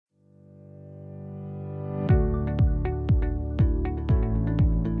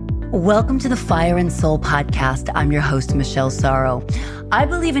Welcome to the Fire and Soul podcast. I'm your host, Michelle Sorrow. I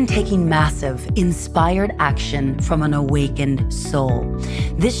believe in taking massive, inspired action from an awakened soul.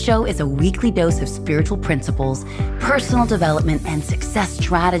 This show is a weekly dose of spiritual principles, personal development, and success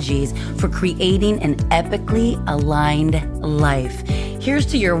strategies for creating an epically aligned life. Here's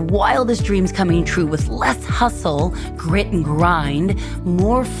to your wildest dreams coming true with less hustle, grit and grind,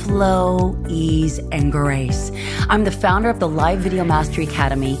 more flow, ease, and grace. I'm the founder of the Live Video Mastery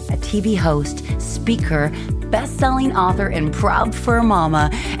Academy, a TV host, speaker, best-selling author, and proud fur mama,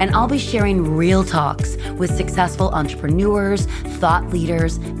 and I'll be sharing real talks with successful entrepreneurs, thought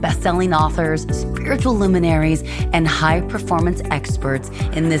leaders, best-selling authors, spiritual luminaries, and high-performance experts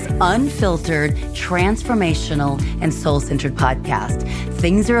in this unfiltered, transformational, and soul-centered podcast.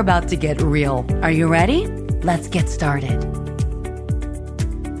 Things are about to get real. Are you ready? Let's get started.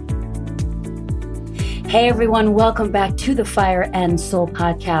 Hey everyone, welcome back to the Fire and Soul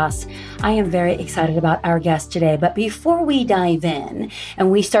podcast. I am very excited about our guest today, but before we dive in and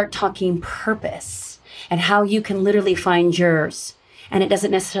we start talking purpose and how you can literally find yours, and it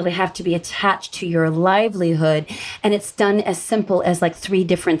doesn't necessarily have to be attached to your livelihood, and it's done as simple as like 3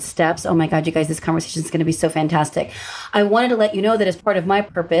 different steps. Oh my God, you guys, this conversation is going to be so fantastic. I wanted to let you know that as part of my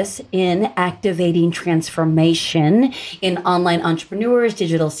purpose in activating transformation in online entrepreneurs,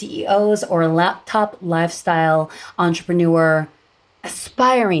 digital CEOs, or laptop lifestyle entrepreneur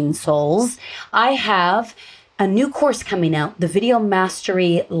aspiring souls, I have a new course coming out, the Video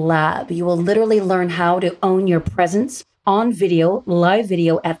Mastery Lab. You will literally learn how to own your presence on video, live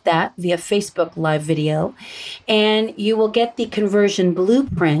video at that, via Facebook live video. And you will get the conversion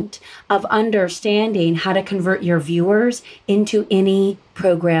blueprint of understanding how to convert your viewers into any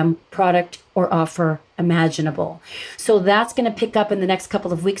program, product, or offer imaginable. So that's going to pick up in the next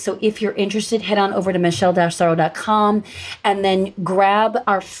couple of weeks. So if you're interested, head on over to michelle-sorrow.com and then grab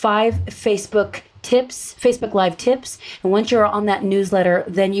our 5 Facebook Live tips. And once you're on that newsletter,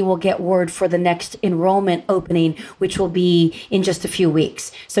 then you will get word for the next enrollment opening, which will be in just a few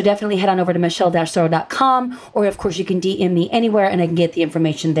weeks. So definitely head on over to michelle-sorrow.com, or of course you can DM me anywhere and I can get the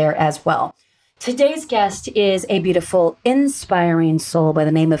information there as well. Today's guest is a beautiful, inspiring soul by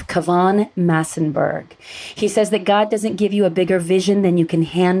the name of Kevon Massenburg. He says that God doesn't give you a bigger vision than you can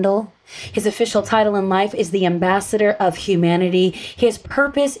handle. His official title in life is the Ambassador of Humanity. His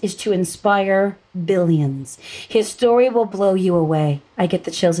purpose is to inspire billions. His story will blow you away. I get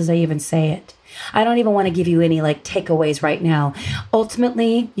the chills as I even say it. I don't even want to give you any takeaways right now.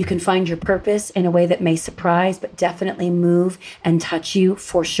 Ultimately, you can find your purpose in a way that may surprise, but definitely move and touch you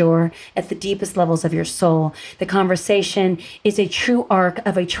for sure at the deepest levels of your soul. The conversation is a true arc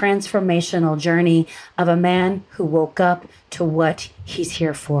of a transformational journey of a man who woke up to what he's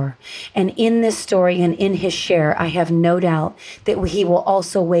here for. And in this story and in his share, I have no doubt that he will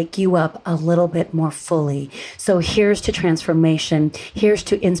also wake you up a little bit more fully. So here's to transformation, here's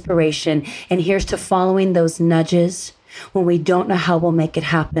to inspiration, and here's to following those nudges when we don't know how we'll make it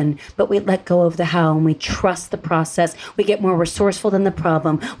happen, but we let go of the how and we trust the process. We get more resourceful than the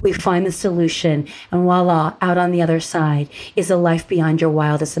problem. We find the solution, and voila, out on the other side is a life beyond your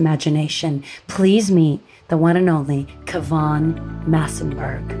wildest imagination. Please meet the one and only Kevon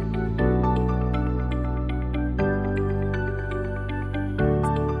Massenburg.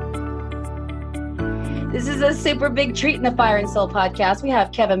 This is a super big treat in the Fire and Soul podcast. We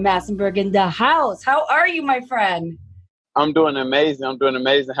have Kevon Massenburg in the house. How are you, my friend? I'm doing amazing.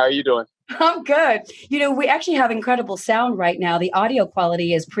 How are you doing? I'm good. We actually have incredible sound right now. The audio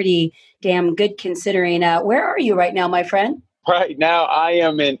quality is pretty damn good considering. Where are you right now, my friend? Right now, I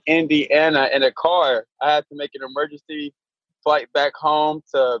am in Indiana in a car. I had to make an emergency flight back home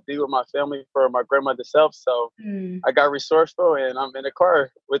to be with my family for my grandmother's health. So I got resourceful and I'm in a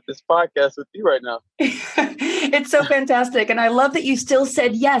car with this podcast with you right now. It's so fantastic. And I love that you still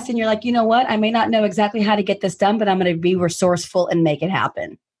said yes. And you're like, you know what? I may not know exactly how to get this done, but I'm going to be resourceful and make it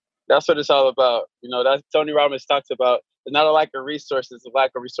happen. That's what it's all about. That's Tony Robbins talks about. It's not a lack of resources, it's a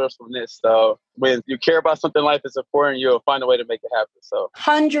lack of resourcefulness. So when you care about something in life is important, you'll find a way to make it happen. So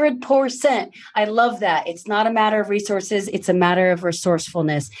 100%. I love that. It's not a matter of resources. It's a matter of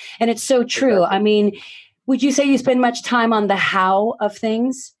resourcefulness. And it's so true. Exactly. I mean, would you say you spend much time on the how of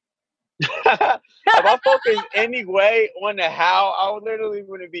things? If I focus anyway on the how, I would literally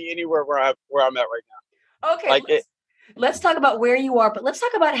wouldn't be anywhere where I'm at right now. Okay. Let's talk about where you are, but let's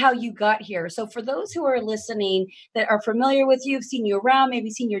talk about how you got here. So for those who are listening that are familiar with you, have seen you around, maybe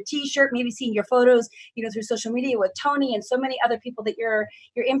seen your t-shirt, maybe seen your photos, through social media with Tony and so many other people that you're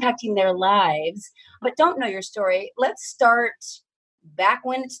impacting their lives, but don't know your story. Let's start back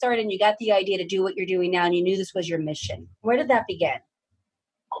when it started and you got the idea to do what you're doing now and you knew this was your mission. Where did that begin?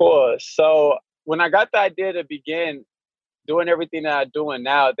 Cool. So when I got the idea to begin doing everything that I'm doing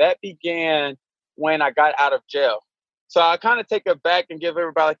now, that began when I got out of jail. So I kind of take it back and give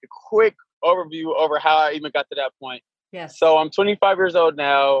everybody like a quick overview over how I even got to that point. Yes. So I'm 25 years old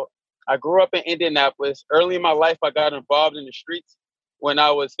now. I grew up in Indianapolis. Early in my life, I got involved in the streets. When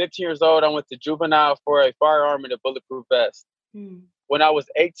I was 15 years old, I went to juvenile for a firearm and a bulletproof vest. When I was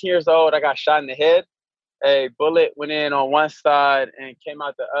 18 years old, I got shot in the head. A bullet went in on one side and came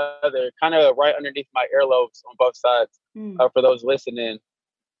out the other, kind of right underneath my earlobes on both sides. For those listening,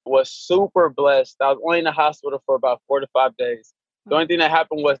 was super blessed. I was only in the hospital for about 4 to 5 days. The only thing that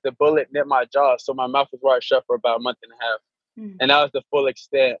happened was the bullet nipped my jaw, so my mouth was wired shut for about a month and a half. And that was the full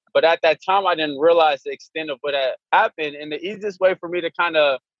extent. But at that time, I didn't realize the extent of what had happened. And the easiest way for me to kind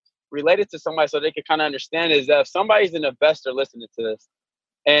of relate it to somebody so they can kind of understand is that if somebody's an investor listening to this,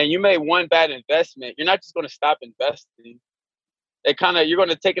 and you made one bad investment, you're not just going to stop investing. You're going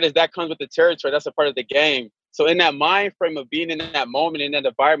to take it as that comes with the territory. That's a part of the game. So in that mind frame of being in that moment, in that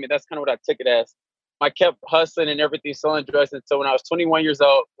environment, that's kind of what I took it as. I kept hustling and everything, selling drugs until when I was 21 years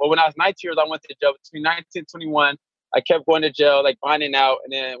old. Well, when I was 19 years old, I went to jail. Between 19 and 21, I kept going to jail, like finding out.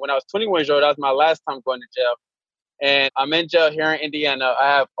 And then when I was 21 years old, that was my last time going to jail. And I'm in jail here in Indiana. I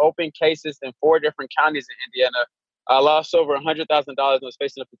have open cases in 4 different counties in Indiana. I lost over $100,000 and was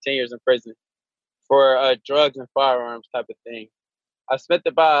facing up to 10 years in prison for drugs and firearms type of thing. I spent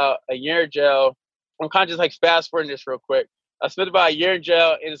about a year in jail. I'm kind of just like fast forwarding this real quick. I spent about a year in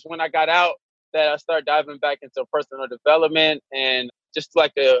jail, and it's when I got out that I started diving back into personal development, and just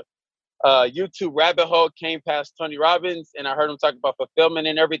like a YouTube rabbit hole came past Tony Robbins, and I heard him talk about fulfillment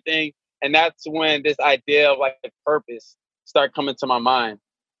and everything. And that's when this idea of like purpose started coming to my mind.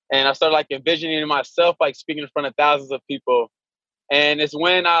 And I started like envisioning myself like speaking in front of thousands of people. And it's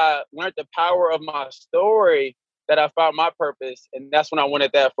when I learned the power of my story that I found my purpose. And that's when I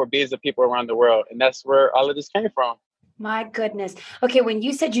wanted that for billions of people around the world. And that's where all of this came from. My goodness. Okay, when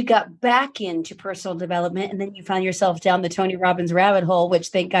you said you got back into personal development and then you found yourself down the Tony Robbins rabbit hole, which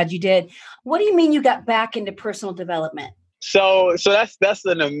thank God you did. What do you mean you got back into personal development? So that's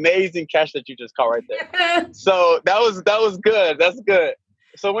an amazing catch that you just caught right there. So that was good. That's good.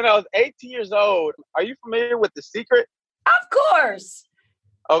 So when I was 18 years old, are you familiar with The Secret? Of course.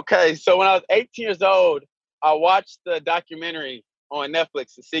 Okay, so when I was 18 years old, I watched the documentary on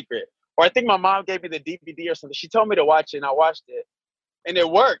Netflix, The Secret. Or I think my mom gave me the DVD or something. She told me to watch it, and I watched it. And it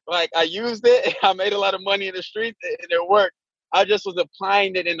worked. Like, I used it. I made a lot of money in the streets, and it worked. I just was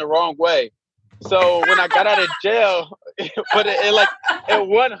applying it in the wrong way. So when I got out of jail, but it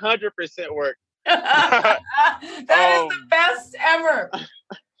 100% worked. That is the best ever.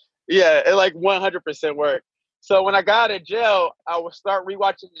 Yeah, it like 100% worked. So when I got out of jail, I would start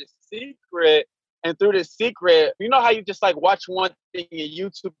rewatching The Secret. And through The Secret, you know how you just like watch one thing and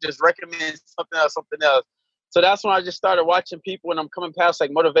YouTube just recommends something else. So that's when I just started watching people, and I'm coming past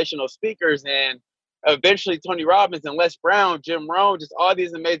like motivational speakers, and eventually Tony Robbins and Les Brown, Jim Rohn, just all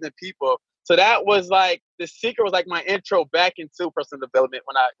these amazing people. So that was like, The Secret was like my intro back into personal development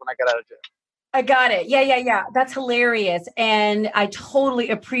when I got out of jail. I got it. Yeah. That's hilarious. And I totally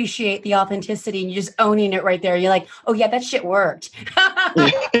appreciate the authenticity and you just owning it right there. You're like, oh yeah, that shit worked.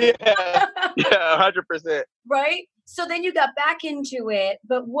 Yeah, 100%. Right? So then you got back into it,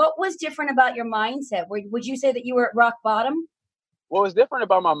 but what was different about your mindset? Would you say that you were at rock bottom? What was different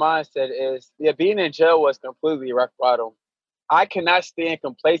about my mindset is, being in jail was completely rock bottom. I cannot stand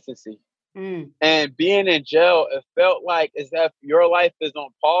complacency. And being in jail, it felt like as if your life is on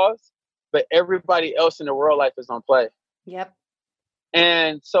pause, but everybody else in the world life is on play. Yep.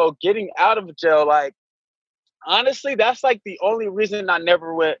 And so getting out of jail, like, honestly, that's like the only reason I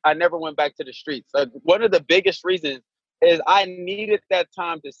never went back to the streets. Like, one of the biggest reasons is I needed that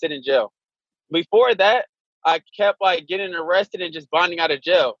time to sit in jail. Before that, I kept like getting arrested and just bonding out of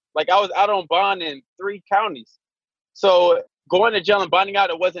jail. Like, I was out on bond in 3 counties. So going to jail and bonding out,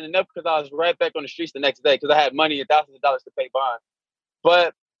 it wasn't enough because I was right back on the streets the next day because I had money and thousands of dollars to pay bond.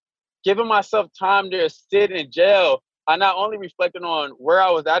 But giving myself time to sit in jail, I not only reflected on where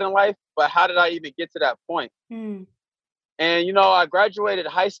I was at in life, but how did I even get to that point? And, I graduated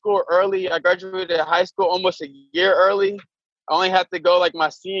high school early. I graduated high school almost a year early. I only had to go like my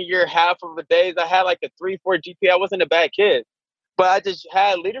senior year, half of the days. I had like a 3.4 GPA. I wasn't a bad kid, but I just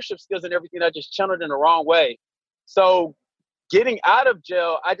had leadership skills and everything. I just channeled in the wrong way. So getting out of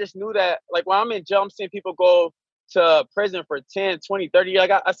jail, I just knew that, like, when I'm in jail, I'm seeing people go to prison for 10, 20, 30 years.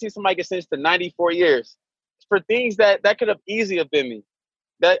 I see somebody get sentenced to 94 years for things that could have easily have been me.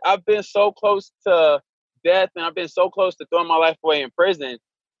 That I've been so close to death, and I've been so close to throwing my life away in prison,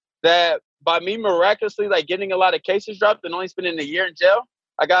 that by me miraculously like getting a lot of cases dropped and only spending a year in jail,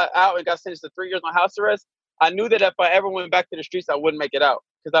 I got out and got sentenced to 3 years on house arrest. I knew that if I ever went back to the streets, I wouldn't make it out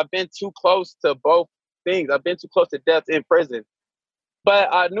because I've been too close to both things. I've been too close to death in prison.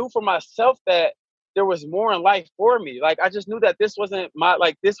 But I knew for myself that there was more in life for me. Like, I just knew that this wasn't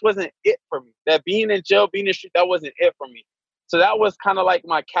it for me. That being in jail, being in the street, that wasn't it for me. So that was kind of like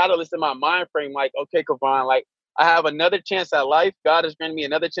my catalyst in my mind frame. Like, okay, Kavon, like, I have another chance at life. God has granted me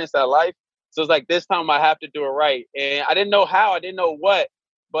another chance at life. So it's like, this time I have to do it right. And I didn't know how, I didn't know what,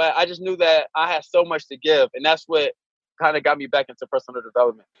 but I just knew that I had so much to give. And that's what kind of got me back into personal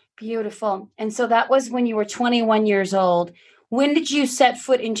development. Beautiful. And so that was when you were 21 years old. When did you set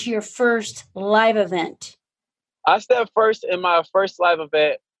foot into your first live event? I stepped first in my first live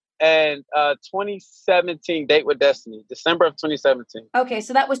event in 2017, Date with Destiny, December of 2017. Okay,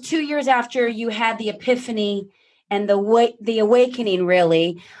 so that was 2 years after you had the epiphany and the awakening,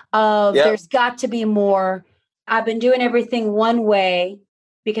 really, of there's got to be more. I've been doing everything one way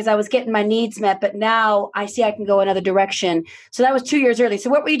because I was getting my needs met, but now I see I can go another direction. So that was 2 years early. So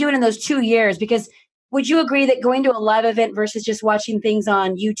what were you doing in those 2 years? Because would you agree that going to a live event versus just watching things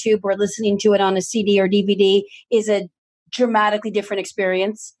on YouTube or listening to it on a CD or DVD is a dramatically different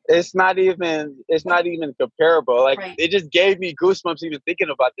experience? It's not even comparable. Like, right. It just gave me goosebumps even thinking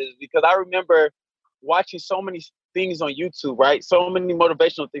about this because I remember watching so many things on YouTube, right? So many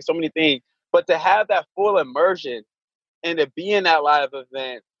motivational things, so many things. But to have that full immersion and to be in that live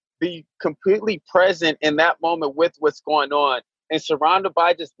event, be completely present in that moment with what's going on and surrounded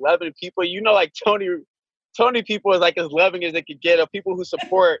by just loving people. You know, like Tony people is like as loving as they could get, of people who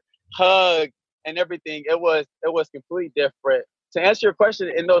support, hug, and everything. It was completely different. To answer your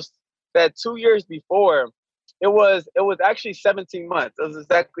question, in that 2 years before, it was actually 17 months. It was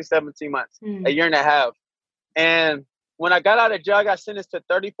exactly 17 months, a year and a half. And when I got out of jail, I got sentenced to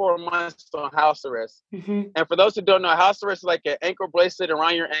 34 months on house arrest. Mm-hmm. And for those who don't know, house arrest is like an ankle bracelet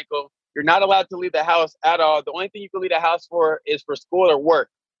around your ankle. You're not allowed to leave the house at all. The only thing you can leave the house for is for school or work.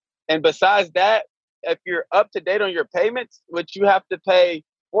 And besides that, if you're up to date on your payments, which you have to pay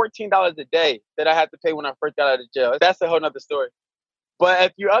 $14 a day that I had to pay when I first got out of jail. That's a whole nother story. But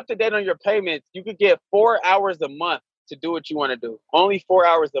if you're up to date on your payments, you could get 4 hours a month to do what you want to do. Only 4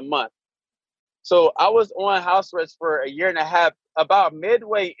 hours a month. So I was on house arrest for a year and a half. About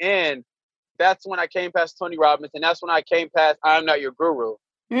midway in, that's when I came past Tony Robbins, and that's when I came past I'm Not Your Guru.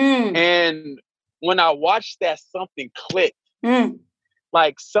 And when I watched that, something clicked.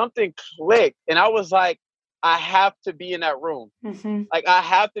 Like, something clicked. And I was like, I have to be in that room. Mm-hmm. Like, I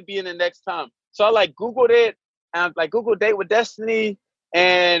have to be in the next time. So I Googled it, and I Googled Date with Destiny,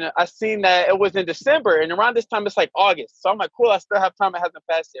 and I seen that it was in December. And around this time, it's like August. So I'm like, cool, I still have time. It hasn't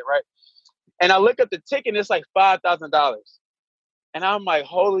passed yet, right? And I look up the ticket, and it's like $5,000. And I'm like,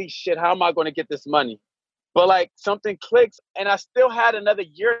 holy shit, how am I going to get this money? But like, something clicks, and I still had another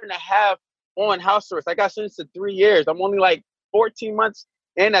year and a half on house arrest. I got sentenced to 3 years. I'm only like 14 months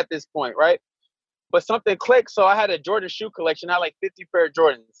in at this point, right? But something clicked. So I had a Jordan shoe collection. I had like 50 pair of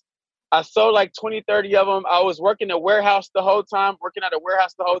Jordans. I sold like 20, 30 of them. I was working at a warehouse the whole time.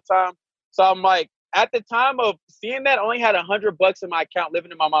 So I'm like, at the time of seeing that, I only had $100 in my account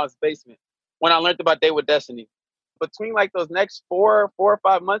living in my mom's basement when I learned about Date with Destiny. Between like those next 4 or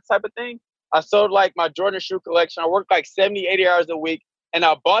 5 months type of thing, I sold like my Jordan shoe collection. I worked like 70, 80 hours a week. And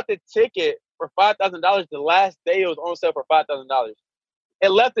I bought the ticket for $5,000 the last day it was on sale for $5,000. It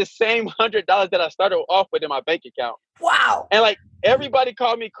left the same $100 that I started off with in my bank account. Wow. And like, everybody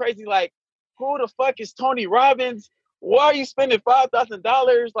called me crazy. Like, who the fuck is Tony Robbins? Why are you spending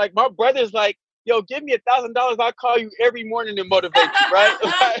 $5,000? Like, my brother's like, yo, give me $1,000. I'll call you every morning and motivate you, right?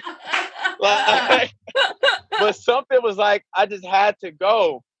 But something was like, I just had to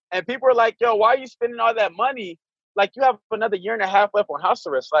go. And people were like, yo, why are you spending all that money? Like, you have another year and a half left on house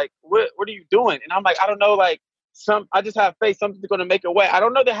arrest. Like, what are you doing? And I'm like, I don't know. Like, I just have faith. Something's going to make a way. I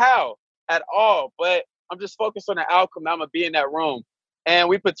don't know the how at all, but I'm just focused on the outcome. I'm going to be in that room. And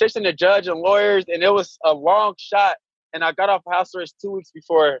we petitioned the judge and lawyers, and it was a long shot. And I got off house arrest 2 weeks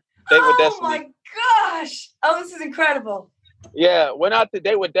before Date with Destiny. Oh my gosh. Oh, this is incredible. Yeah. Went out to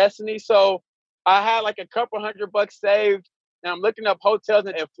Date with Destiny. So I had like a couple $100 saved. And I'm looking up hotels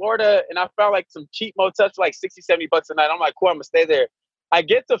in Florida, and I found like some cheap motels for like $60, $70 a night. I'm like, cool, I'm going to stay there. I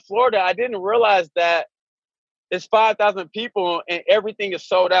get to Florida. I didn't realize that it's 5,000 people and everything is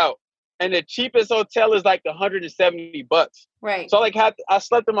sold out. And the cheapest hotel is like $170. Right. So I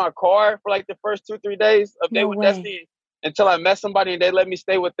slept in my car for like the first 2-3 days of Date with Destiny until I met somebody and they let me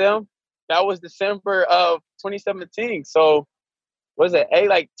stay with them. That was December of 2017. So was it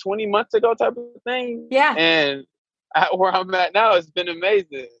like 20 months ago type of thing? Yeah. And where I'm at now, it's been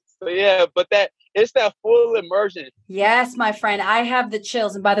amazing. So yeah, but that it's that full immersion. Yes, my friend. I have the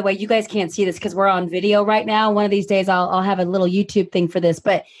chills. And by the way, you guys can't see this because we're on video right now. One of these days I'll have a little YouTube thing for this.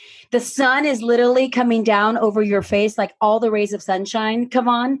 But the sun is literally coming down over your face, like all the rays of sunshine come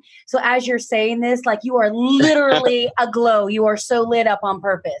on. So as you're saying this, like you are literally aglow. You are so lit up on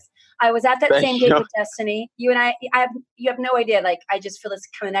purpose. I was at that Thank same you. date with Destiny. You and you have no idea. Like I just feel this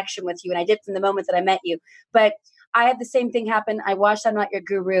connection with you. And I did from the moment that I met you. But I had the same thing happen. I watched I'm Not Your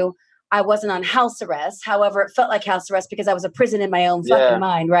Guru. I wasn't on house arrest. However, it felt like house arrest because I was a prison in my own fucking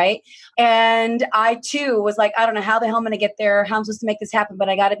mind, right? And I too was like, I don't know how the hell I'm going to get there, how I'm supposed to make this happen, but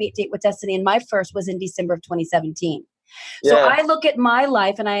I got to be at Date with Destiny. And my first was in December of 2017. So I look at my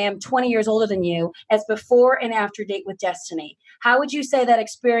life, and I am 20 years older than you, as before and after Date with Destiny. How would you say that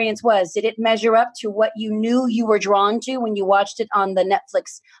experience was? Did it measure up to what you knew you were drawn to when you watched it on the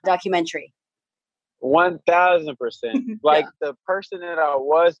Netflix documentary? 1000%. Like the person that I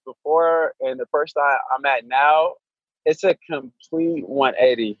was before and the person I'm at now, it's a complete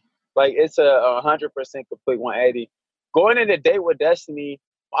 180. Like it's a 100% complete 180. Going into Date with Destiny,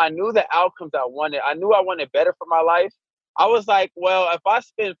 I knew the outcomes I wanted. I knew I wanted better for my life. I was like, well, if I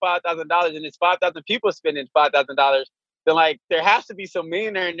spend $5,000 and it's 5,000 people spending $5,000, then like there has to be some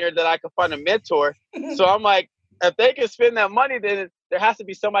millionaire in there that I can find a mentor. So I'm like, if they can spend that money, then there has to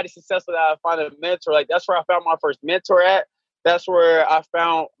be somebody successful that I find a mentor. Like that's where I found my first mentor at. That's where I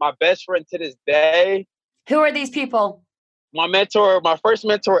found my best friend to this day. Who are these people? My mentor, my first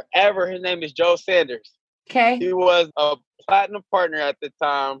mentor ever, his name is Joe Sanders. Okay. He was a platinum partner at the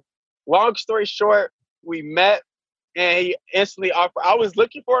time. Long story short, we met and he instantly offered. I was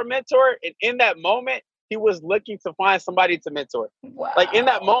looking for a mentor, and in that moment, he was looking to find somebody to mentor. Wow. Like in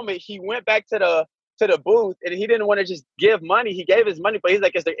that moment, he went back to the booth and he didn't want to just give money. He gave his money, but he's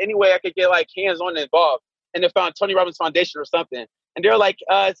like, is there any way I could get like hands-on involved? And they found Tony Robbins Foundation or something. And they're like,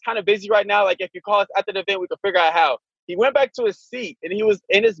 it's kind of busy right now. Like if you call us after the event, we can figure out how. He went back to his seat and he was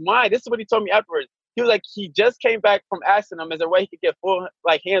in his mind. This is what he told me afterwards. He was like, he just came back from asking him, is there a way he could get full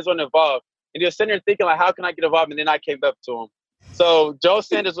like hands-on involved? And he was sitting there thinking like, how can I get involved? And then I came up to him. So Joe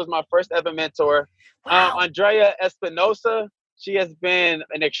Sanders was my first ever mentor. Wow. Andrea Espinosa, she has been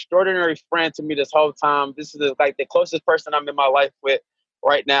an extraordinary friend to me this whole time. This is like the closest person I'm in my life with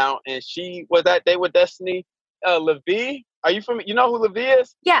right now. And she was at Date with Destiny. LaVie, are you from, you know who LaVie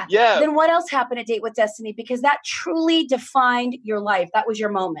is? Yeah. Yeah. Then what else happened at Date with Destiny? Because that truly defined your life. That was your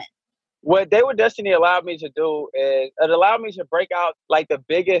moment. What Date with Destiny allowed me to do is it allowed me to break out like the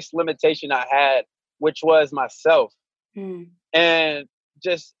biggest limitation I had, which was myself. And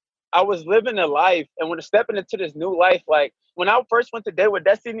just, I was living a life, and when stepping into this new life, like when I first went to Date with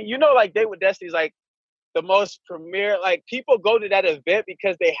Destiny, you know, like Date with Destiny is like the most premier, like people go to that event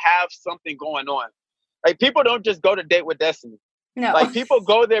because they have something going on. Like people don't just go to Date with Destiny. No. Like people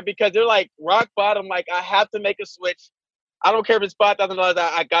go there because they're like rock bottom, like I have to make a switch. I don't care if it's $5,000,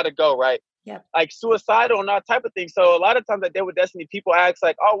 I gotta go, right? Yeah. Like suicidal and that type of thing. So a lot of times at Date with Destiny, people ask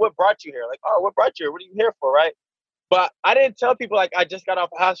like, oh, what brought you here? Like, oh, what brought you here? What are you here for, right? But I didn't tell people like I just got off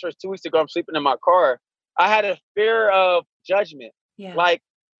house arrest 2 weeks ago. I'm sleeping in my car. I had a fear of judgment. Yeah. Like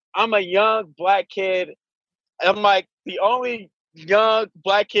I'm a young Black kid. I'm like the only young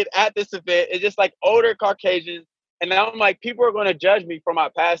Black kid at this event. It's just like older Caucasians. And now I'm like, people are going to judge me for my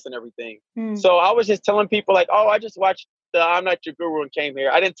past and everything. So I was just telling people like, oh, I just watched the I'm Not Your Guru and came here.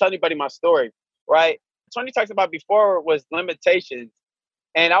 I didn't tell anybody my story, right? Tony talks about before was limitations.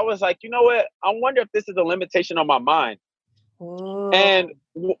 And I was like, you know what? I wonder if this is a limitation on my mind. Ooh. And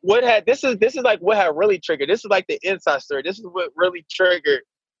this is like what had really triggered. This is like the inside story. This is what really triggered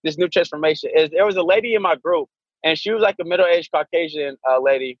this new transformation. Is there was a lady in my group, and she was like a middle-aged Caucasian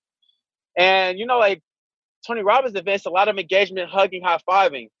lady. And you know, like Tony Robbins events, a lot of engagement, hugging,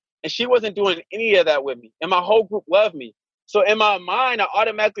 high-fiving. And she wasn't doing any of that with me. And my whole group loved me. So in my mind, I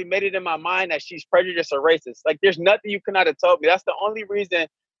automatically made it in my mind that she's prejudiced or racist. Like there's nothing you could not have told me. That's the only reason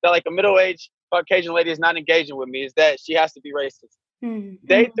that like a middle-aged Caucasian lady is not engaging with me is that she has to be racist.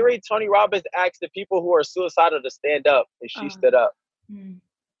 Day 3, Tony Robbins asked the people who are suicidal to stand up, and she stood up.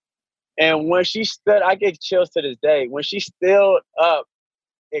 And when she stood, I get chills to this day. When she stood up,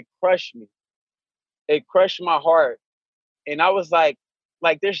 it crushed me. It crushed my heart. And I was like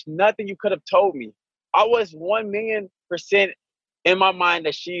there's nothing you could have told me. I was 1,000,000% in my mind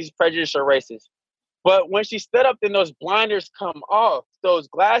that she's prejudiced or racist. But when she stood up, then those blinders come off. Those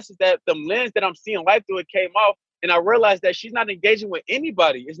glasses, the lens that I'm seeing life through, it came off. And I realized that she's not engaging with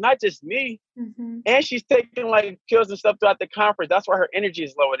anybody. It's not just me. And she's taking like pills and stuff throughout the conference. That's why her energy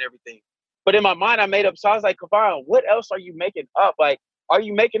is low and everything. But in my mind, I made up. So I was like, Kavon, what else are you making up? Like, are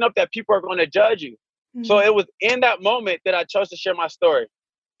you making up that people are going to judge you? So it was in that moment that I chose to share my story.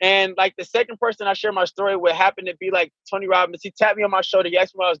 And like the second person I shared my story with happened to be like Tony Robbins. He tapped me on my shoulder. He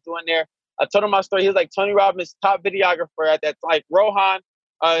asked me what I was doing there. I told him my story. He was like Tony Robbins' top videographer at that time, like Rohan.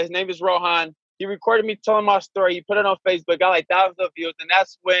 His name is Rohan. He recorded me telling my story. He put it on Facebook, got like thousands of views. And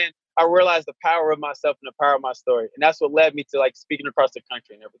that's when I realized the power of myself and the power of my story. And that's what led me to like speaking across the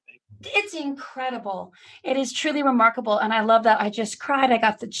country and everything. It's incredible. It is truly remarkable. And I love that. I just cried. I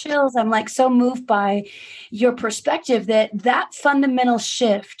got the chills. I'm like so moved by your perspective that fundamental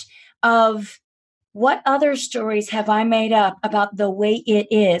shift of what other stories have I made up about the way it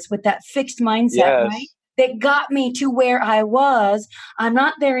is with that fixed mindset, yes. right? That got me to where I was. I'm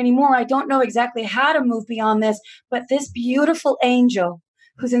not there anymore. I don't know exactly how to move beyond this, but this beautiful angel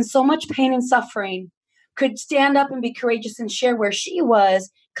who's in so much pain and suffering could stand up and be courageous and share where she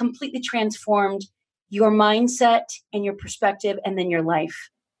was, completely transformed your mindset and your perspective and then your life.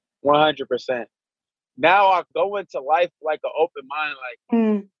 100%. Now I go into life like an open mind,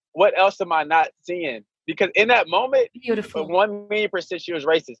 like, what else am I not seeing? Because in that moment, beautiful, 1,000,000% she was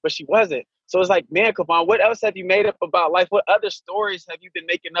racist, but she wasn't. So it's like, man, Kavon, what else have you made up about life? What other stories have you been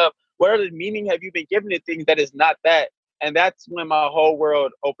making up? What other meaning have you been giving to things that is not that? And that's when my whole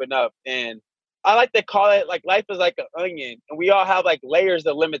world opened up. And I like to call it like life is like an onion, and we all have like layers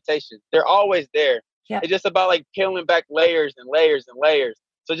of limitations. They're always there. Yep. It's just about like peeling back layers and layers and layers.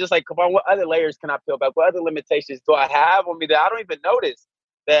 So just like, Kavon, what other layers can I peel back? What other limitations do I have on me that I don't even notice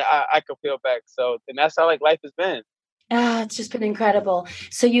that I could peel back? So, and that's how like life has been. It's just been incredible.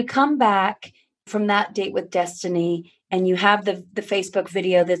 So you come back from that date with Destiny and you have the Facebook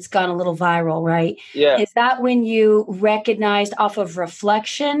video that's gone a little viral, right? Yeah. Is that when you recognized off of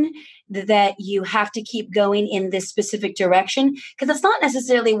reflection that you have to keep going in this specific direction? Because that's not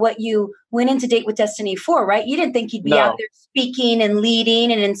necessarily what you went into Date with Destiny for, right? You didn't think you'd be out there speaking and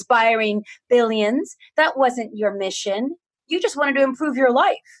leading and inspiring billions. That wasn't your mission. You just wanted to improve your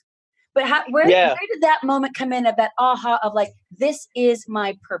life. But where did that moment come in of that aha of like, this is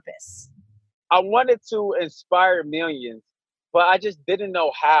my purpose? I wanted to inspire millions, but I just didn't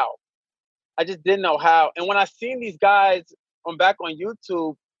know how. And when I seen these guys back on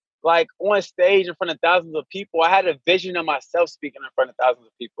YouTube, like on stage in front of thousands of people, I had a vision of myself speaking in front of thousands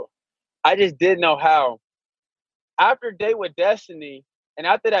of people. I just didn't know how. After Date with Destiny, and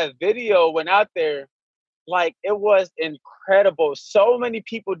after that video went out there, like it was incredible. So many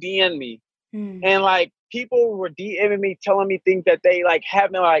people DM'd me, and like people were DMing me, telling me things that they like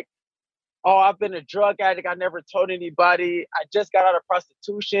haven't, like, oh, I've been a drug addict. I never told anybody. I just got out of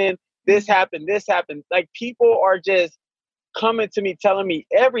prostitution. This happened. Like people are just coming to me, telling me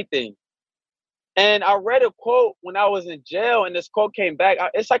everything. And I read a quote when I was in jail, and this quote came back.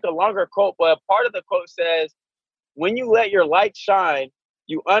 It's like a longer quote, but part of the quote says, when you let your light shine,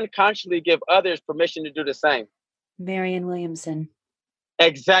 you unconsciously give others permission to do the same. Marianne Williamson.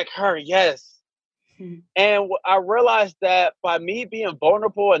 Exact her, yes. And I realized that by me being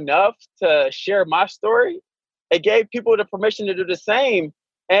vulnerable enough to share my story, it gave people the permission to do the same.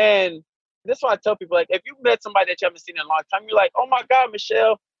 And this is why I tell people, like, if you met somebody that you haven't seen in a long time, you're like, oh my God,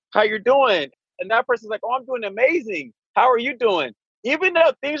 Michelle, how you doing? And that person's like, oh, I'm doing amazing. How are you doing? Even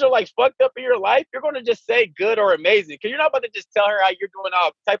though things are like fucked up in your life, you're going to just say good or amazing. Because you're not about to just tell her how you're doing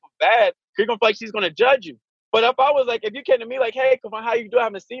all type of bad. You're going to feel like she's going to judge you. But if I was like, if you came to me like, hey, come on, how you doing? I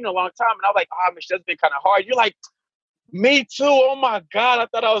haven't seen you in a long time. And I'm like, oh, Michelle's been kind of hard. You're like, me too. Oh my God. I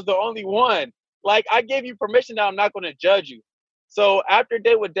thought I was the only one. Like, I gave you permission that I'm not going to judge you. So after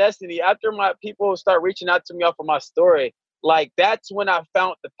Date with Destiny, after my people start reaching out to me off of my story, like that's when I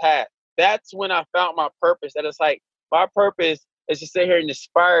found the path. That's when I found my purpose. That it's like, my purpose is to sit here and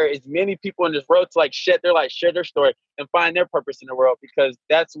inspire as many people in this world to like share their story and find their purpose in the world, because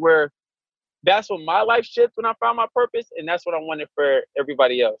that's when my life shifted when I found my purpose, and that's what I wanted for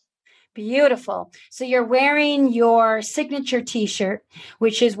everybody else. Beautiful. So you're wearing your signature t-shirt,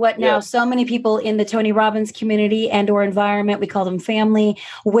 which is what now so many people in the Tony Robbins community and or environment, we call them family,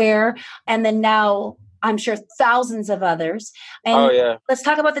 wear. And then now I'm sure thousands of others. And let's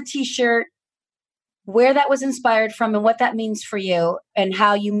talk about the t-shirt, where that was inspired from and what that means for you and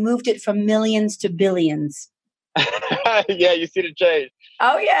how you moved it from millions to billions. Yeah, you see the change.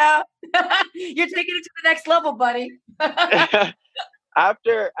 Oh, yeah. You're taking it to the next level, buddy.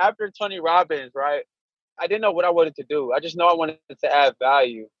 After Tony Robbins, right, I didn't know what I wanted to do. I just know I wanted to add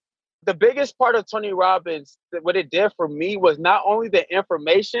value. The biggest part of Tony Robbins, what it did for me was not only the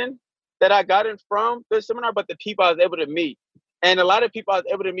information that I got in from the seminar, but the people I was able to meet. And a lot of people I was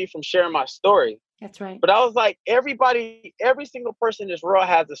able to meet from sharing my story. That's right. But I was like, every single person in this world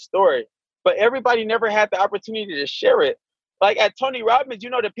has a story, but everybody never had the opportunity to share it. Like at Tony Robbins, you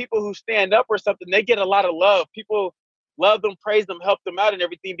know, the people who stand up or something, they get a lot of love. People love them, praise them, help them out and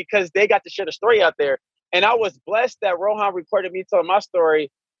everything because they got to share the story out there. And I was blessed that Rohan recorded me telling my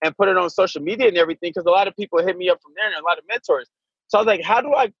story and put it on social media and everything because a lot of people hit me up from there and a lot of mentors. So I was like,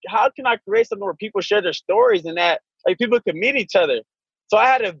 how can I create something where people share their stories and that like people can meet each other? So I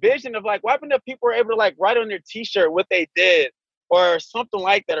had a vision of like, what happened if people were able to like write on their t-shirt what they did or something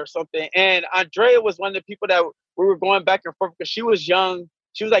like that or something. And Andrea was one of the people that we were going back and forth because she was young.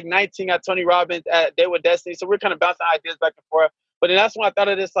 She was like 19 at Tony Robbins at Day with Destiny. So we are kind of bouncing ideas back and forth. But then that's when I thought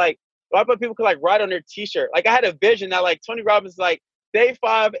of this, like, what about people could like write on their t-shirt? Like I had a vision that like Tony Robbins, like day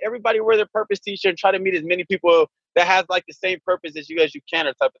 5, everybody wear their purpose t-shirt and try to meet as many people that has like the same purpose as you can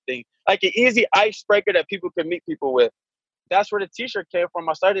or type of thing. Like an easy icebreaker that people can meet people with. That's where the t-shirt came from.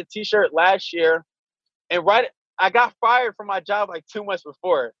 I started a t-shirt last year and I got fired from my job like 2 months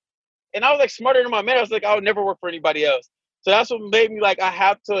before. And I was like smarter than my man. I was like, I would never work for anybody else. So that's what made me like, I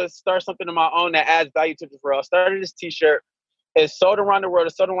have to start something of my own that adds value to the world. I started this t-shirt. It's sold around the world.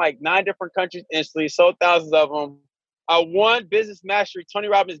 It's sold in like 9 different countries instantly, sold thousands of them. I won Business Mastery, Tony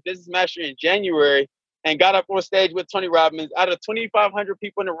Robbins Business Mastery in January and got up on stage with Tony Robbins. Out of 2,500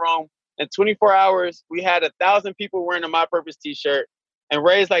 people in the room, in 24 hours, we had 1,000 people wearing a My Purpose t-shirt and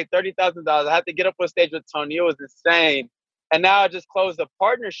raised like $30,000. I had to get up on stage with Tony. It was insane. And now I just closed a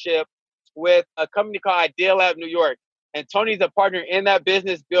partnership with a company called Idea Lab New York. And Tony's a partner in that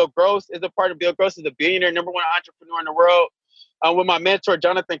business. Bill Gross is a partner. Bill Gross is a billionaire, #1 entrepreneur in the world. With my mentor,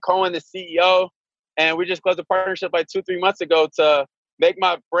 Jonathan Cohen, the CEO. And we just closed a partnership like 2-3 months ago to make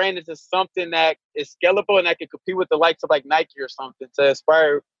my brand into something that is scalable and that can compete with the likes of like Nike or something to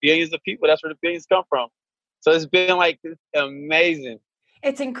inspire billions of people. That's where the billions come from. So it's been like amazing.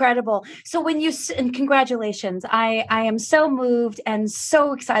 It's incredible. So and congratulations. I am so moved and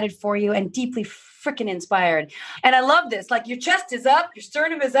so excited for you and deeply freaking inspired. And I love this. Like your chest is up, your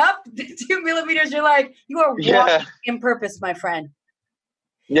sternum is up, 2 millimeters. You're like, you are walking in purpose, my friend.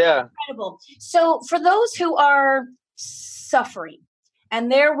 Yeah. Incredible. So for those who are suffering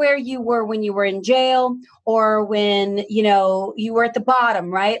and they're where you were when you were in jail or when, you were at the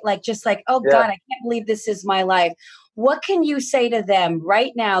bottom, right? Like, just like, oh God, I can't believe this is my life. What can you say to them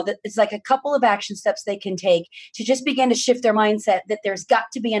right now that it's like a couple of action steps they can take to just begin to shift their mindset that there's got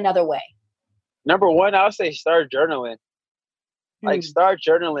to be another way? #1, I would say start journaling. Like start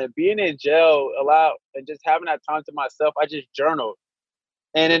journaling. Being in jail and just having that time to myself, I just journaled.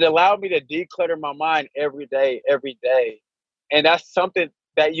 And it allowed me to declutter my mind every day. And that's something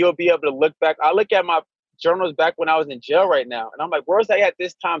that you'll be able to look back. I look at my journals back when I was in jail right now. And I'm like, where was I at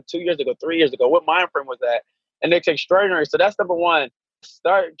this time 2 years ago, 3 years ago? What mind frame was that? And it's extraordinary. So that's #1,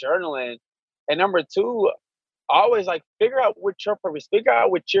 start journaling. And #2, always like figure out what your purpose, figure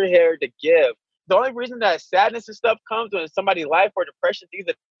out what you're here to give. The only reason that sadness and stuff comes when somebody's life or depression, things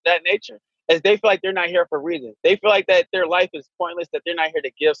of that nature, is they feel like they're not here for a reason. They feel like that their life is pointless, that they're not here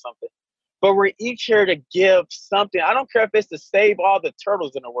to give something. But we're each here to give something. I don't care if it's to save all the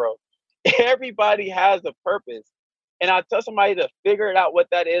turtles in the world. Everybody has a purpose. And I tell somebody to figure it out what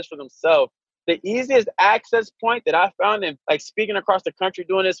that is for themselves. The easiest access point that I found in like speaking across the country,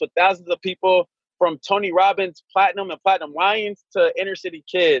 doing this with thousands of people from Tony Robbins, Platinum and Platinum Lions to inner city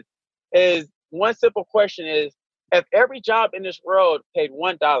kids is one simple question is, if every job in this world paid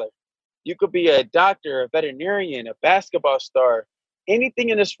 $1, you could be a doctor, a veterinarian, a basketball star, anything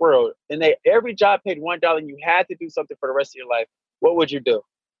in this world, and every job paid $1 and you had to do something for the rest of your life, what would you do?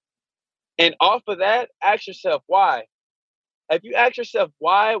 And off of that, ask yourself why. If you ask yourself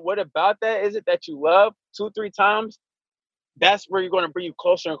why, what about that is it that you love 2-3 times, that's where you're going to bring you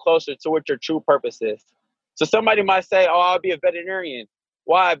closer and closer to what your true purpose is. So somebody might say, oh, I'll be a veterinarian.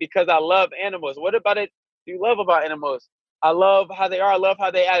 Why? Because I love animals. What about it you love about animals? I love how they are. I love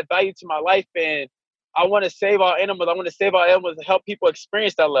how they add value to my life. And I want to save all animals. I want to save all animals and help people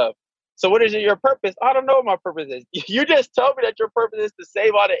experience that love. So what is your purpose? I don't know what my purpose is. You just told me that your purpose is to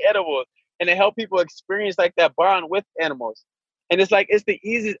save all the animals and to help people experience like that bond with animals. And it's like, it's the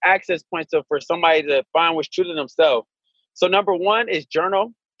easiest access point for somebody to find what's true to themselves. So #1 is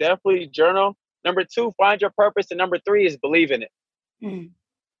journal. Definitely journal. #2, find your purpose. And #3 is believe in it. Mm.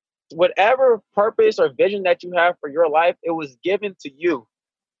 Whatever purpose or vision that you have for your life, it was given to you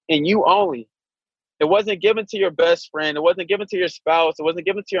and you only. It wasn't given to your best friend. It wasn't given to your spouse. It wasn't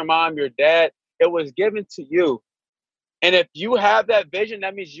given to your mom, your dad. It was given to you. And if you have that vision,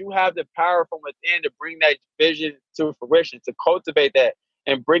 that means you have the power from within to bring that vision to fruition, to cultivate that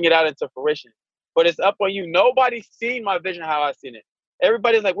and bring it out into fruition. But it's up on you. Nobody's seen my vision how I've seen it.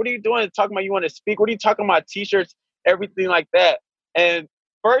 Everybody's like, what are you doing? Talking about you want to speak? What are you talking about? T-shirts, everything like that. And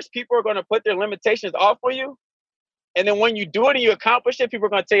first, people are going to put their limitations off on you. And then when you do it and you accomplish it, people are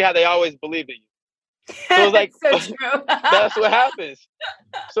going to tell you how they always believed in you. So it's like, so true. that's what happens.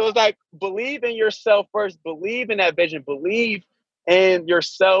 So it's like, believe in yourself first, believe in that vision, believe in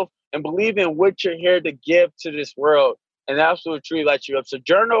yourself, and believe in what you're here to give to this world. And that's what truly lights you up. So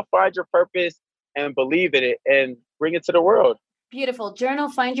journal, find your purpose, and believe in it, and bring it to the world. Beautiful. Journal,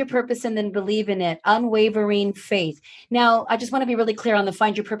 find your purpose, and then believe in it. Unwavering faith. Now, I just want to be really clear on the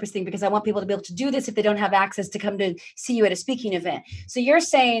find your purpose thing, because I want people to be able to do this if they don't have access to come to see you at a speaking event. So you're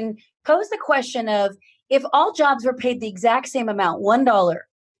saying, pose the question of, if all jobs were paid the exact same amount, $1,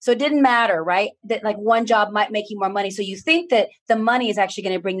 so it didn't matter, right? That like one job might make you more money. So you think that the money is actually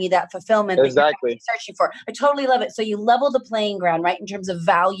going to bring you that fulfillment that you're searching for. I totally love it. So you level the playing ground, right? In terms of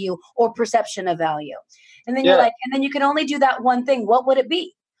value or perception of value. And then you're like, and then you can only do that one thing. What would it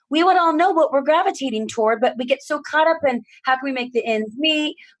be? We would all know what we're gravitating toward, but we get so caught up in how can we make the ends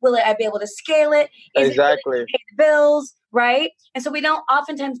meet? Will I be able to scale it? Is it really to pay the bills? Right? And so we don't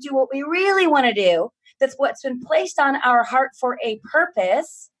oftentimes do what we really want to do. That's what's been placed on our heart for a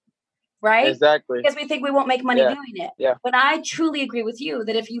purpose, right? Exactly. Because we think we won't make money doing it. Yeah. But I truly agree with you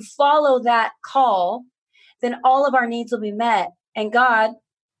that if you follow that call, then all of our needs will be met. And God,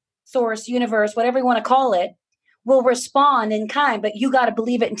 source, universe, whatever you want to call it, will respond in kind, but you got to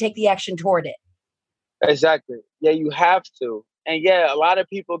believe it and take the action toward it. Exactly. Yeah, you have to. And yeah, a lot of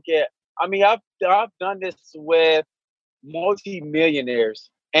people I've done this with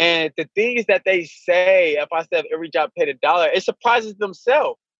multi-millionaires. And the things that they say, if I said every job paid $1, it surprises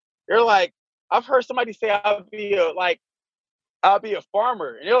themselves. They're like, I've heard somebody say I'll be a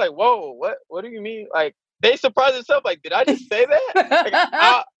farmer. And you're like, whoa, what do you mean? Like, they surprise themselves, like, did I just say that?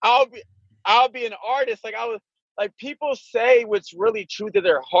 Like, I'll be an artist. Like people say what's really true to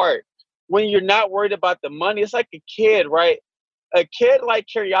their heart when you're not worried about the money. It's like a kid, right? A kid like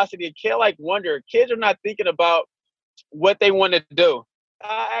curiosity, a kid like wonder. Kids are not thinking about what they want to do.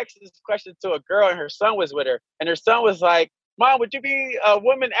 I asked this question to a girl and her son was with her, and her son was like, Mom, would you be a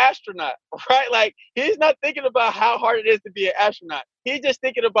woman astronaut? Right? Like, he's not thinking about how hard it is to be an astronaut. He's just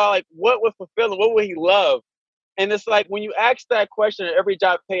thinking about like what would fulfill him, what would he love? And it's like when you ask that question, every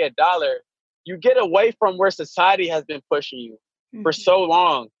job pay $1, you get away from where society has been pushing you for so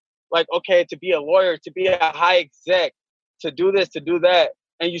long. Like, okay, to be a lawyer, to be a high exec, to do this, to do that.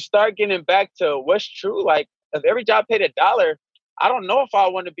 And you start getting back to what's true. Like, if every job paid $1, I don't know if I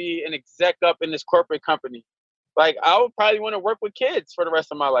want to be an exec up in this corporate company. Like, I would probably want to work with kids for the rest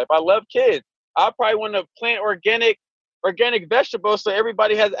of my life. I love kids. I probably want to plant organic vegetables so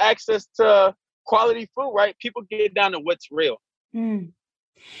everybody has access to quality food, right? People get down to what's real.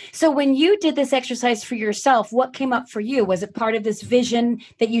 So when you did this exercise for yourself, what came up for you? Was it part of this vision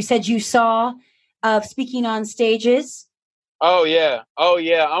that you said you saw of speaking on stages? Oh yeah.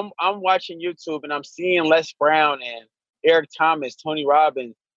 I'm watching YouTube and I'm seeing Les Brown and Eric Thomas, Tony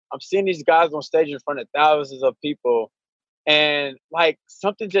Robbins. I'm seeing these guys on stage in front of thousands of people. And like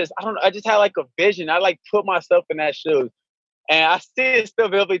something just, I don't know, I just had like a vision. I like put myself in that shoes. And I see it still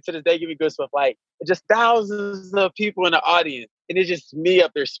vividly to this day, give me goosebumps. Like just thousands of people in the audience. And it's just me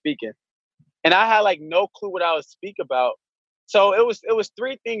up there speaking. And I had like no clue what I would speak about. So it was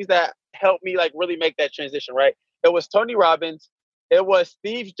three things that helped me like really make that transition, right? It was Tony Robbins. It was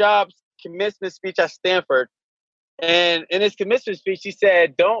Steve Jobs' commencement speech at Stanford. And in his commencement speech, he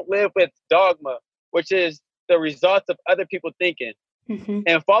said, don't live with dogma, which is the results of other people thinking.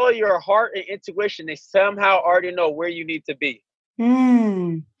 And follow your heart and intuition. They somehow already know where you need to be.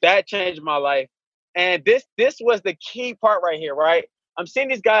 That changed my life. And this was the key part right here, right? I'm seeing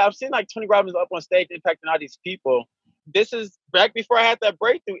these guys, I'm seeing like Tony Robbins up on stage impacting all these people. This is back before I had that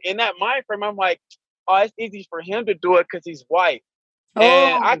breakthrough. In that mind frame, I'm like, oh, it's easy for him to do it because he's white.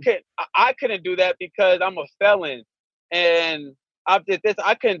 And I couldn't do that because I'm a felon. And I did this,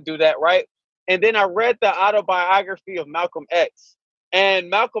 I couldn't do that, right? And then I read the autobiography of Malcolm X. And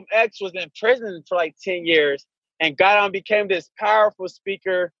Malcolm X was in prison for like 10 years and got on, became this powerful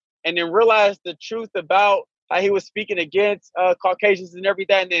speaker, and then realized the truth about how he was speaking against Caucasians and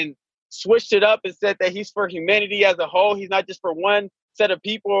everything, and then switched it up and said that he's for humanity as a whole. He's not just for one set of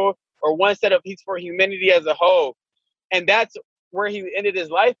people or he's for humanity as a whole. And that's where he ended his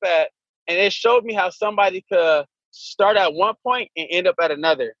life at. And it showed me how somebody could start at one point and end up at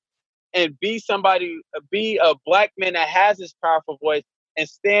another. And be a Black man that has this powerful voice and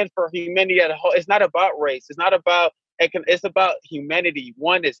stand for humanity as a whole. It's not about race. It's not about, it's about humanity.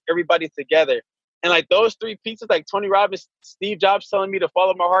 Oneness, everybody together. And like those three pieces, like Tony Robbins, Steve Jobs telling me to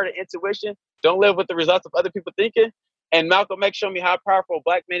follow my heart and intuition, don't live with the results of other people thinking, and Malcolm X showed me how powerful a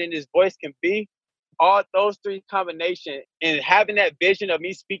Black man in his voice can be. All those three combination and having that vision of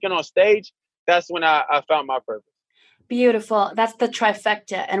me speaking on stage, that's when I found my purpose. Beautiful. That's the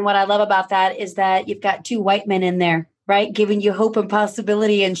trifecta. And what I love about that is that you've got two white men in there, right? Giving you hope and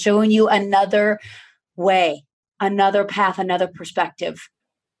possibility and showing you another way, another path, another perspective.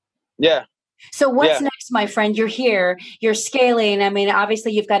 Yeah. So what's next, my friend? You're here, you're scaling. I mean,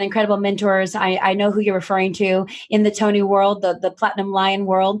 obviously you've got incredible mentors. I know who you're referring to in the Tony world, the Platinum Lion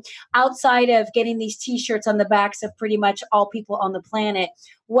world. Outside of getting these t-shirts on the backs of pretty much all people on the planet,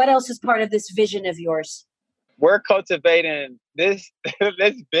 what else is part of this vision of yours? We're cultivating this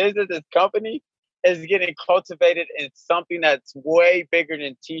this business, this company is getting cultivated in something that's way bigger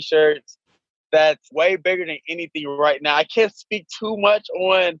than t-shirts, that's way bigger than anything right now. I can't speak too much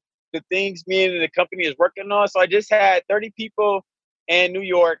on the things me and the company is working on. So I just had 30 people in New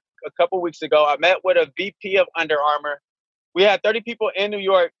York a couple weeks ago. I met with a VP of Under Armour. We had 30 people in New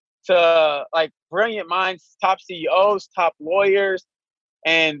York to like brilliant minds, top CEOs, top lawyers,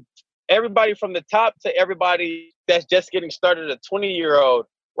 and everybody from the top to everybody that's just getting started, a 20-year-old,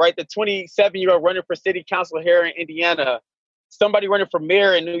 right? The 27-year-old running for city council here in Indiana, somebody running for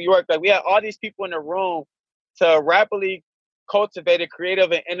mayor in New York. Like we had all these people in the room to rapidly cultivate a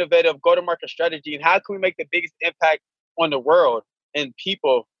creative and innovative go-to-market strategy. And how can we make the biggest impact on the world and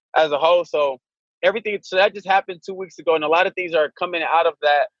people as a whole? So so that just happened 2 weeks ago. And a lot of things are coming out of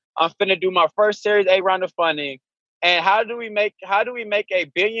that. I'm finna do my first Series A round of funding. And how do we make a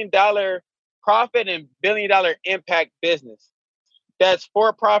 $1 billion profit and $1 billion impact business that's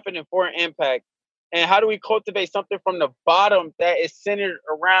for profit and for impact? And how do we cultivate something from the bottom that is centered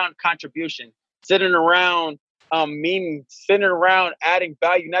around contribution, centered around meaning, centered around adding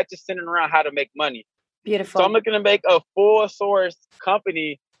value, not just centered around how to make money. Beautiful. So I'm looking to make a full source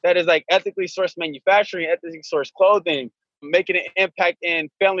company that is like ethically sourced manufacturing, ethically sourced clothing, making an impact in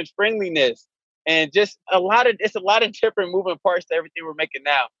family friendliness, and just it's a lot of different moving parts to everything we're making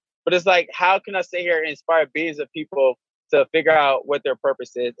now. But it's like, how can I sit here and inspire billions of people to figure out what their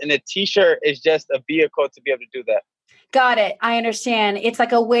purpose is? And a t-shirt is just a vehicle to be able to do that. Got it. I understand. It's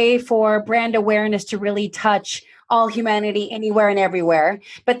like a way for brand awareness to really touch all humanity anywhere and everywhere.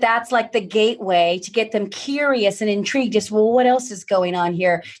 But that's like the gateway to get them curious and intrigued. Just, well, what else is going on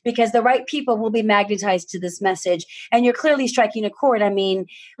here? Because the right people will be magnetized to this message. And you're clearly striking a chord. I mean,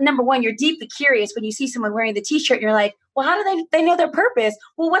 number one, you're deeply curious when you see someone wearing the t-shirt. You're like, well, how do they know their purpose?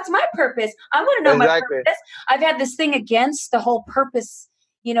 Well, what's my purpose? I want to know my purpose. I've had this thing against the whole purpose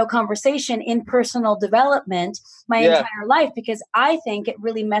conversation in personal development my entire life, because I think it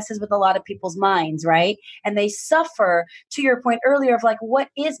really messes with a lot of people's minds, right? And they suffer, to your point earlier, of like, what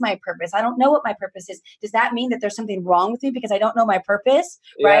is my purpose? I don't know what my purpose is. Does that mean that there's something wrong with me because I don't know my purpose,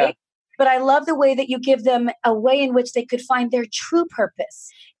 right? But I love the way that you give them a way in which they could find their true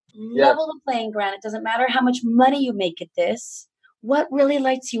purpose. Level the playing ground. It doesn't matter how much money you make at this. What really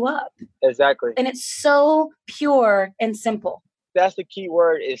lights you up? Exactly. And it's so pure and simple. That's the key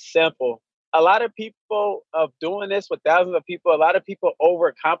word, is simple. A lot of people of doing this with thousands of people, a lot of people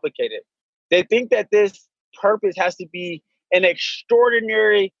overcomplicate it. They think that this purpose has to be an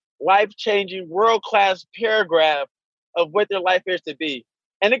extraordinary, life-changing, world-class paragraph of what their life is to be.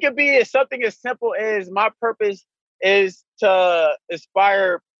 And it could be something as simple as, my purpose is to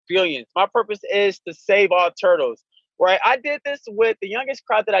inspire billions. My purpose is to save all turtles, right? I did this with, the youngest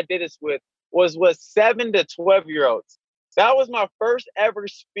crowd that I did this with was 7 to 12-year-olds. That was my first ever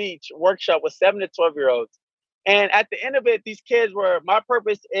speech workshop with 7 to 12-year-olds. And at the end of it, these kids were, my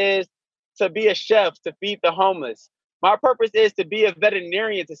purpose is to be a chef, to feed the homeless. My purpose is to be a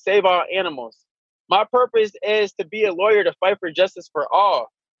veterinarian, to save all animals. My purpose is to be a lawyer, to fight for justice for all.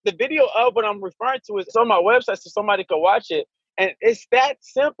 The video of what I'm referring to is on my website so somebody can watch it. And it's that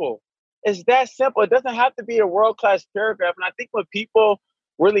simple. It's that simple. It doesn't have to be a world-class paragraph. And I think when people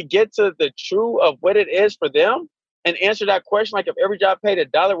really get to the truth of what it is for them, and answer that question, like if every job paid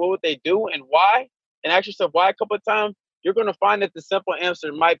 $1, what would they do and why? And ask yourself why a couple of times, you're going to find that the simple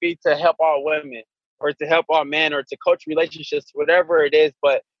answer might be to help all women, or to help all men, or to coach relationships, whatever it is.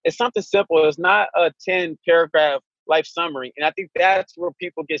 But it's something simple. It's not a 10-paragraph life summary. And I think that's where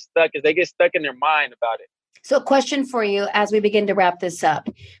people get stuck, is they get stuck in their mind about it. So a question for you as we begin to wrap this up.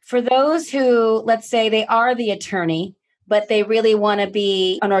 For those who, let's say they are the attorney, but they really want to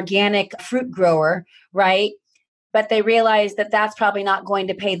be an organic fruit grower, right? But they realize that that's probably not going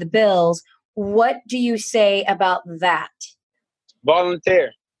to pay the bills. What do you say about that?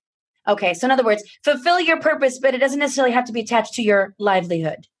 Volunteer. Okay. So in other words, fulfill your purpose, but it doesn't necessarily have to be attached to your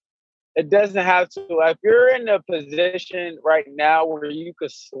livelihood. It doesn't have to. If you're in a position right now where you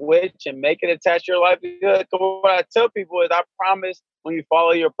could switch and make it attach to your livelihood, what I tell people is, I promise when you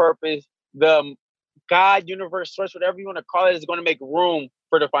follow your purpose, the God, universe, source, whatever you want to call it, is going to make room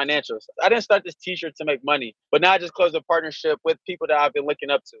for the financials. I didn't start this t-shirt to make money, but now I just closed a partnership with people that I've been looking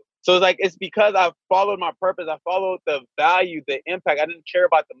up to. So it's like, it's because I followed my purpose. I followed the value, the impact. I didn't care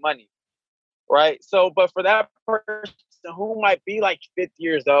about the money, right? So, but for that person who might be like 50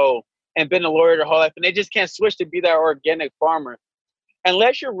 years old and been a lawyer their whole life, and they just can't switch to be that organic farmer,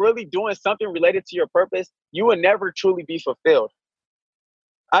 unless you're really doing something related to your purpose, you will never truly be fulfilled.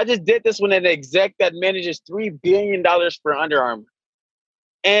 I just did this with an exec that manages $3 billion for Under Armour.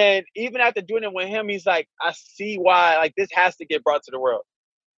 And even after doing it with him, he's like, I see why, like, this has to get brought to the world.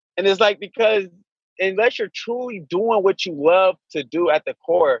 And it's like, because unless you're truly doing what you love to do at the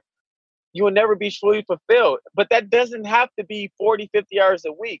core, you will never be truly fulfilled. But that doesn't have to be 40, 50 hours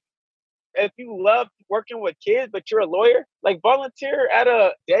a week. If you love working with kids, but you're a lawyer, like, volunteer at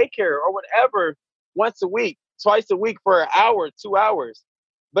a daycare or whatever once a week, twice a week for an hour, 2 hours.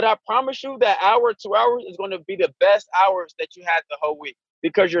 But I promise you that hour, 2 hours is going to be the best hours that you had the whole week,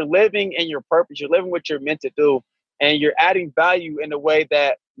 because you're living in your purpose. You're living what you're meant to do, and you're adding value in a way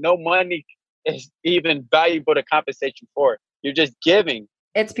that no money is even valuable to compensate you for. You're just giving.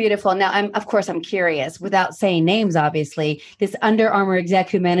 It's beautiful. Now, I'm curious, without saying names, obviously, this Under Armour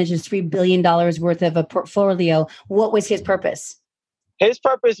exec who manages $3 billion worth of a portfolio, what was his purpose? His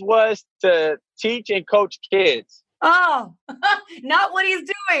purpose was to teach and coach kids. Oh, not what he's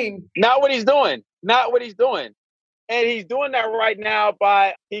doing. Not what he's doing. Not what he's doing. And he's doing that right now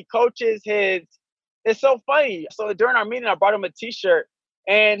he coaches it's so funny. So during our meeting, I brought him a t-shirt,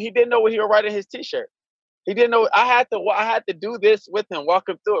 and he didn't know what he would write in his t-shirt. He didn't know. I had to do this with him, walk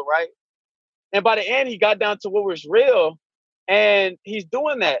him through it, right? And by the end, he got down to what was real, and he's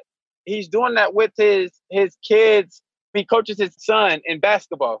doing that. He's doing that with his kids. He coaches his son in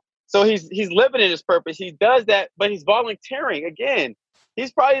basketball. So he's living in his purpose. He does that, but he's volunteering. Again,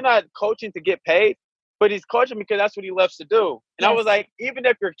 he's probably not coaching to get paid, but he's coaching because that's what he loves to do. And yes. I was like, even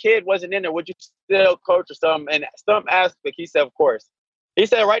if your kid wasn't in there, would you still coach or something? And some aspect, he said, of course. He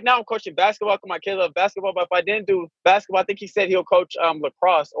said, right now I'm coaching basketball because my kids love basketball. But if I didn't do basketball, I think he said he'll coach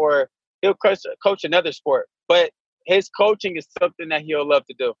lacrosse, or he'll coach another sport. But his coaching is something that he'll love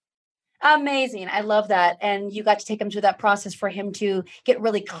to do. Amazing. I love that. And you got to take him through that process for him to get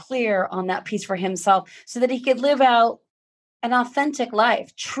really clear on that piece for himself so that he could live out an authentic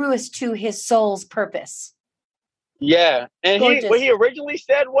life, truest to his soul's purpose. Yeah. And what he originally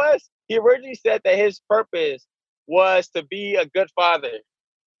said that his purpose was to be a good father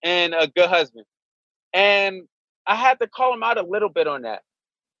and a good husband. And I had to call him out a little bit on that,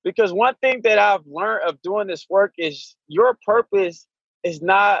 because one thing that I've learned of doing this work is your purpose is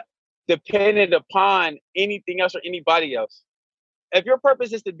not dependent upon anything else or anybody else. If your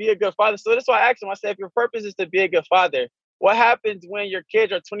purpose is to be a good father, so that's why I asked him, I said, if your purpose is to be a good father, what happens when your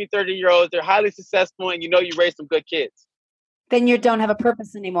kids are 20, 30-year-olds, they're highly successful, and you raised some good kids? Then you don't have a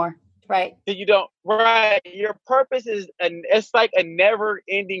purpose anymore, right? You don't, right. Your purpose it's like a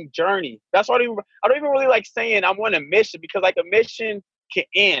never-ending journey. That's why I don't even really like saying I'm on a mission, because like a mission can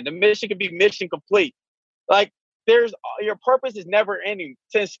end. A mission can be mission complete. Like, your purpose is never ending.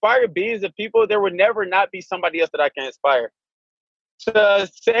 To inspire billions of people, there will never not be somebody else that I can inspire. To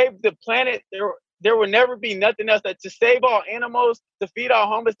save the planet, there will never be nothing else. To save all animals, to feed all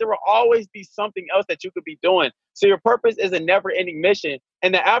homeless, there will always be something else that you could be doing. So your purpose is a never-ending mission.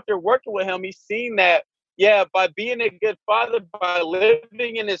 And then after working with him, he's seen that, by being a good father, by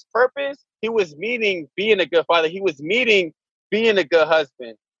living in his purpose, he was meeting being a good father. He was meeting being a good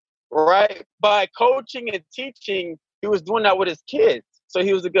husband. Right? By coaching and teaching, he was doing that with his kids. So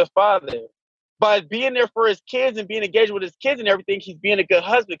he was a good father. By being there for his kids and being engaged with his kids and everything, he's being a good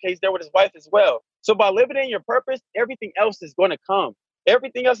husband because he's there with his wife as well. So by living in your purpose, everything else is going to come.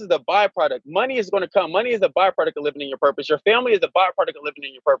 Everything else is a byproduct. Money is going to come. Money is a byproduct of living in your purpose. Your family is a byproduct of living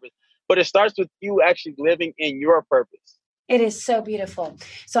in your purpose. But it starts with you actually living in your purpose. It is so beautiful.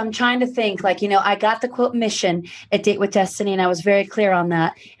 So I'm trying to think, I got the quote mission at Date with Destiny, and I was very clear on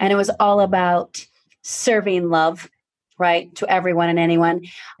that. And it was all about serving love, right, to everyone and anyone.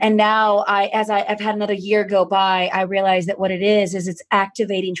 And now I've had another year go by, I realize that what it is it's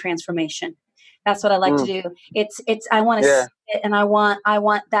activating transformation. That's what I like to do. I want to see it, and I want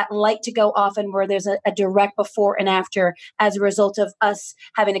that light to go off, and where there's a direct before and after as a result of us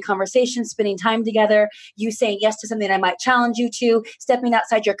having a conversation, spending time together, you saying yes to something I might challenge you to, stepping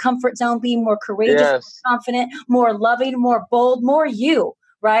outside your comfort zone, being more courageous, more confident, more loving, more bold, more you.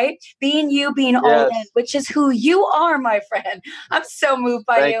 Right? Being you, being all in, which is who you are, my friend. I'm so moved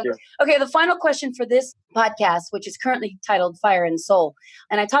by you. Okay, the final question for this podcast, which is currently titled Fire and Soul.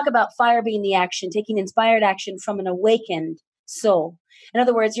 And I talk about fire being the action, taking inspired action from an awakened soul. In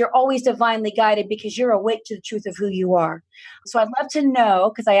other words, you're always divinely guided because you're awake to the truth of who you are. So I'd love to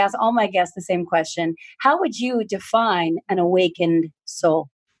know, because I ask all my guests the same question, how would you define an awakened soul?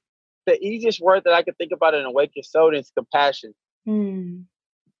 The easiest word that I could think about an awakened soul is compassion.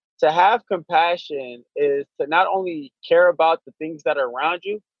 To have compassion is to not only care about the things that are around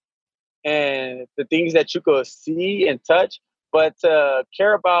you and the things that you could see and touch, but to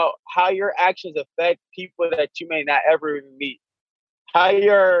care about how your actions affect people that you may not ever even meet. How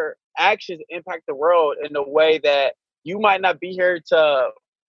your actions impact the world in a way that you might not be here to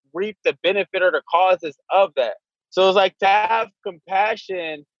reap the benefit or the causes of that. So it's like to have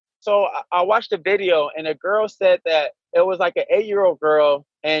compassion. So I watched a video and a girl said that it was like an 8-year-old girl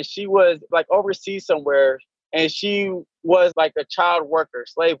and she was like overseas somewhere and she was like a child worker,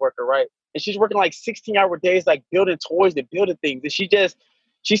 slave worker, right? And she's working like 16-hour days, like building toys and building things. And she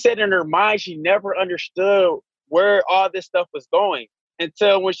said in her mind, she never understood where all this stuff was going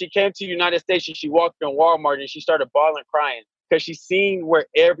until when she came to the United States and she walked in Walmart and she started bawling, crying because she seen where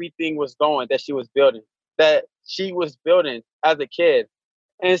everything was going that she was building as a kid.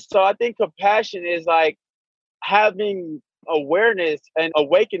 And so I think compassion is like having awareness, and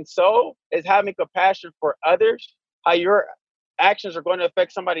awakened soul is having compassion for others, how your actions are going to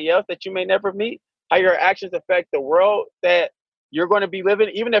affect somebody else that you may never meet, how your actions affect the world that you're going to be living,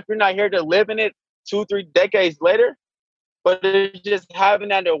 even if you're not here to live in it 2-3 decades later. But it's just having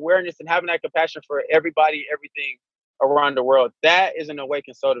that awareness and having that compassion for everybody, everything around the world. That is an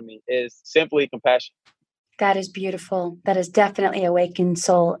awakened soul to me, is simply compassion. That is beautiful. That is definitely awakened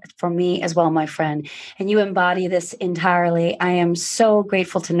soul for me as well, my friend. And you embody this entirely. I am so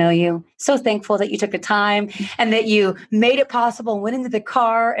grateful to know you. So thankful that you took the time and that you made it possible, went into the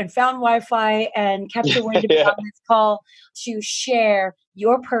car and found Wi-Fi and kept your way to be on this call to share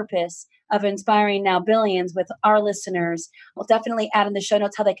your purpose of inspiring now billions with our listeners. We'll definitely add in the show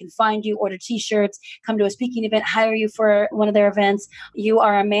notes how they can find you, order t-shirts, come to a speaking event, hire you for one of their events. You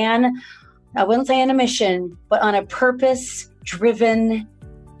are a man, I wouldn't say on a mission, but on a purpose-driven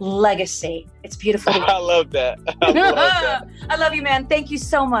legacy. It's beautiful. I love that. I love you, man. Thank you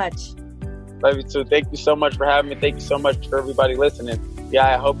so much. Love you too. Thank you so much for having me. Thank you so much for everybody listening. Yeah,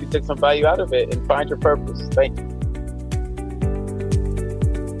 I hope you took some value out of it and find your purpose. Thank you.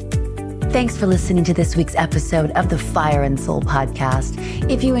 Thanks for listening to this week's episode of the Fire and Soul podcast.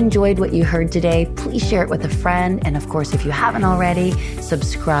 If you enjoyed what you heard today, please share it with a friend. And of course, if you haven't already,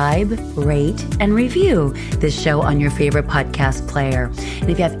 subscribe, rate, and review this show on your favorite podcast player. And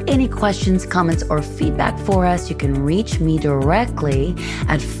if you have any questions, comments, or feedback for us, you can reach me directly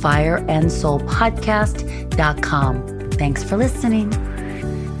at fireandsoulpodcast.com. Thanks for listening.